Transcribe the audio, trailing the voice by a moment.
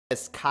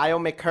Yes, Kyle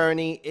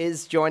McKearney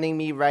is joining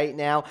me right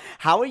now.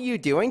 How are you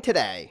doing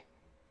today?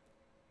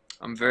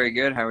 I'm very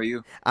good. How are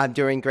you? I'm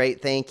doing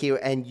great, thank you.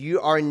 And you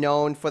are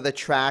known for the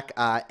track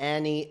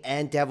Annie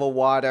and Devil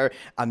Water,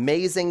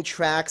 amazing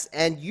tracks,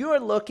 and you are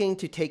looking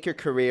to take your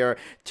career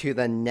to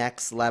the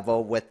next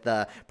level with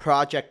the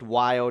Project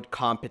Wild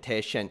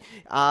competition.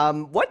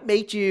 What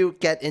made you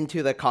get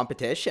into the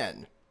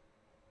competition?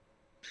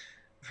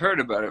 I've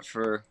heard about it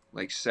for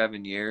like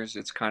 7 years.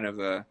 It's kind of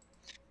a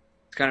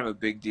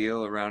big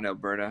deal around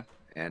Alberta,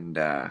 and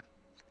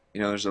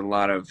there's a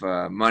lot of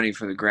money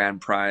for the grand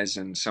prize,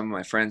 and some of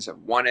my friends have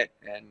won it,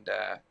 and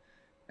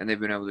they've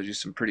been able to do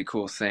some pretty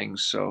cool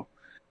things. So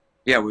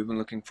yeah, we've been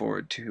looking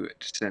forward to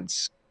it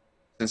since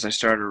I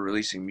started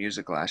releasing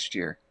music last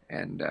year,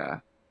 and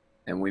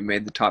we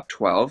made the top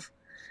 12,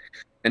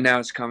 and now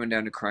it's coming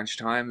down to crunch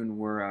time, and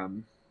we're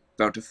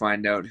about to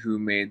find out who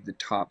made the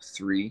top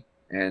three.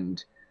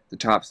 And the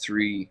top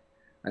three,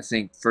 I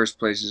think first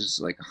place is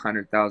like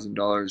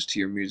 $100,000 to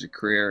your music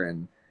career,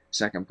 and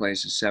second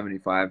place is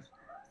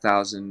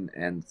 75,000,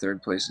 and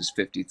third place is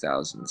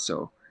 50,000.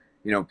 So,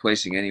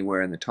 placing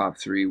anywhere in the top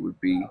three would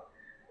be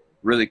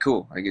really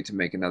cool. I get to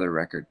make another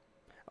record.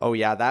 Oh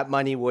yeah, that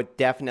money would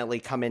definitely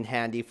come in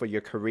handy for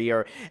your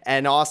career.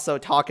 And also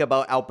talk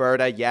about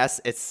Alberta. Yes,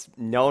 it's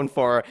known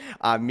for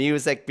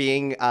music.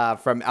 Being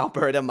from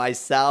Alberta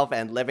myself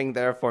and living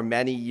there for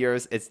many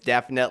years, it's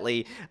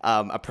definitely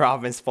a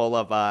province full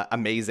of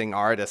amazing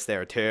artists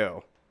there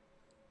too.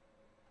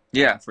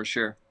 Yeah, for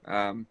sure.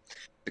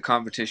 The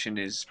competition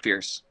is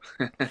fierce.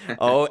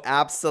 Oh,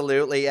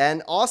 absolutely.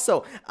 And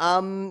also,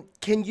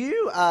 can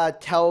you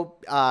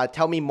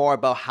tell me more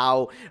about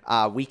how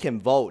we can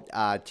vote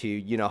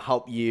to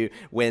help you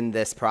win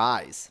this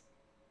prize?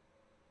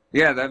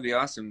 Yeah, that'd be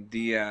awesome.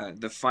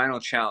 The final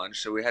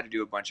challenge. So we had to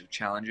do a bunch of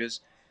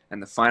challenges,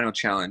 and the final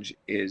challenge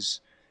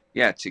is,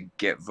 yeah, to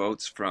get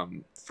votes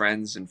from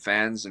friends and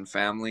fans and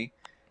family.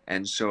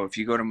 And so if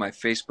you go to my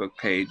Facebook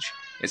page,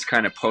 it's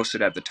kind of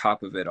posted at the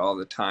top of it all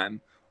the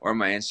time, or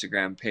my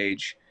Instagram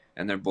page,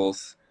 and they're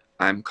both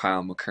I'm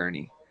Kyle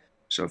McKearney.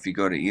 So if you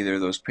go to either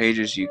of those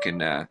pages, you can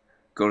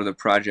go to the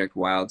Project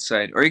Wild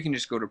site, or you can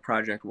just go to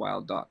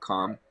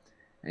projectwild.com,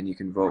 and you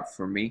can vote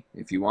for me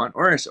if you want,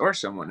 or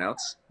someone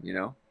else.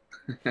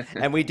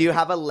 And we do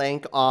have a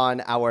link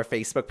on our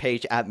Facebook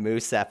page at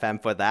Moose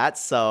FM for that.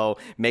 So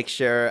make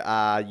sure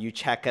you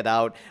check it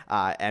out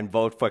and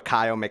vote for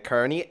Kyle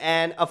McKearney.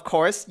 And of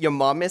course, your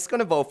mom is going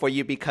to vote for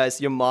you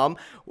because your mom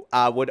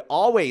would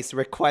always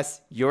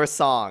request your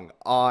song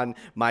on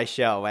my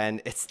show.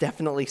 And it's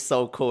definitely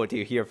so cool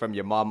to hear from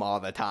your mom all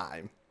the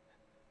time.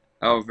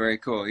 Oh, very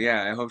cool.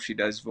 Yeah, I hope she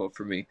does vote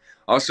for me.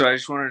 Also, I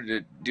just wanted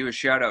to do a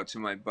shout out to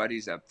my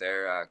buddies up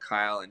there,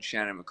 Kyle and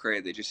Shannon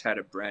McCrae. They just had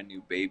a brand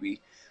new baby,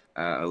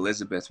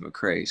 Elizabeth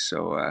McCrae.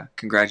 So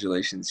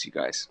congratulations, you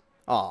guys.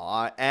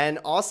 Aw, and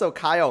also,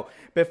 Kyle,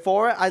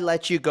 before I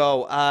let you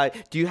go,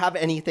 do you have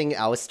anything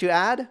else to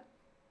add?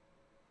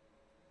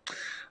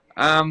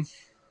 Um,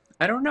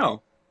 I don't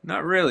know.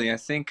 Not really. I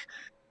think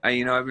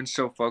I've been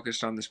so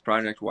focused on this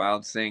Project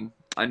Wild thing.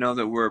 I know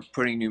that we're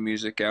putting new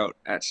music out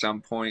at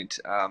some point,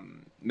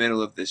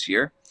 middle of this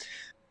year,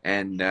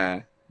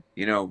 and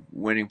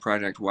winning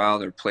Project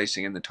Wild or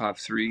placing in the top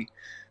three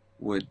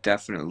would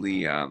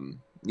definitely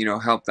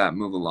help that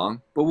move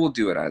along. But we'll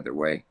do it either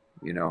way.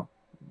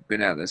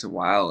 Been at this a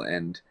while,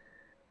 and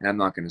I'm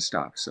not going to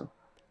stop. So.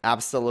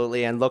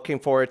 Absolutely, and looking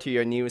forward to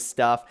your new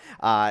stuff.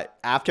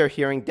 After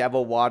hearing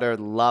Devil Water,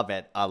 love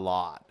it a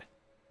lot.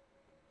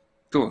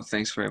 Cool.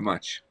 Thanks very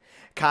much.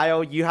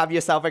 Kyle, you have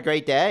yourself a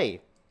great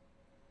day.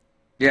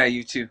 Yeah,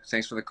 you too.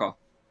 Thanks for the call.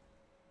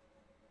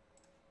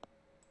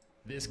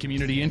 This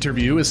community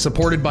interview is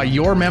supported by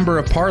your Member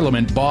of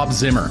Parliament, Bob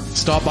Zimmer.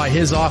 Stop by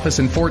his office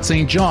in Fort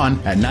St. John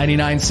at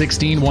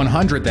 9916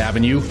 100th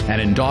Avenue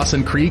and in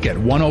Dawson Creek at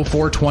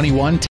 10421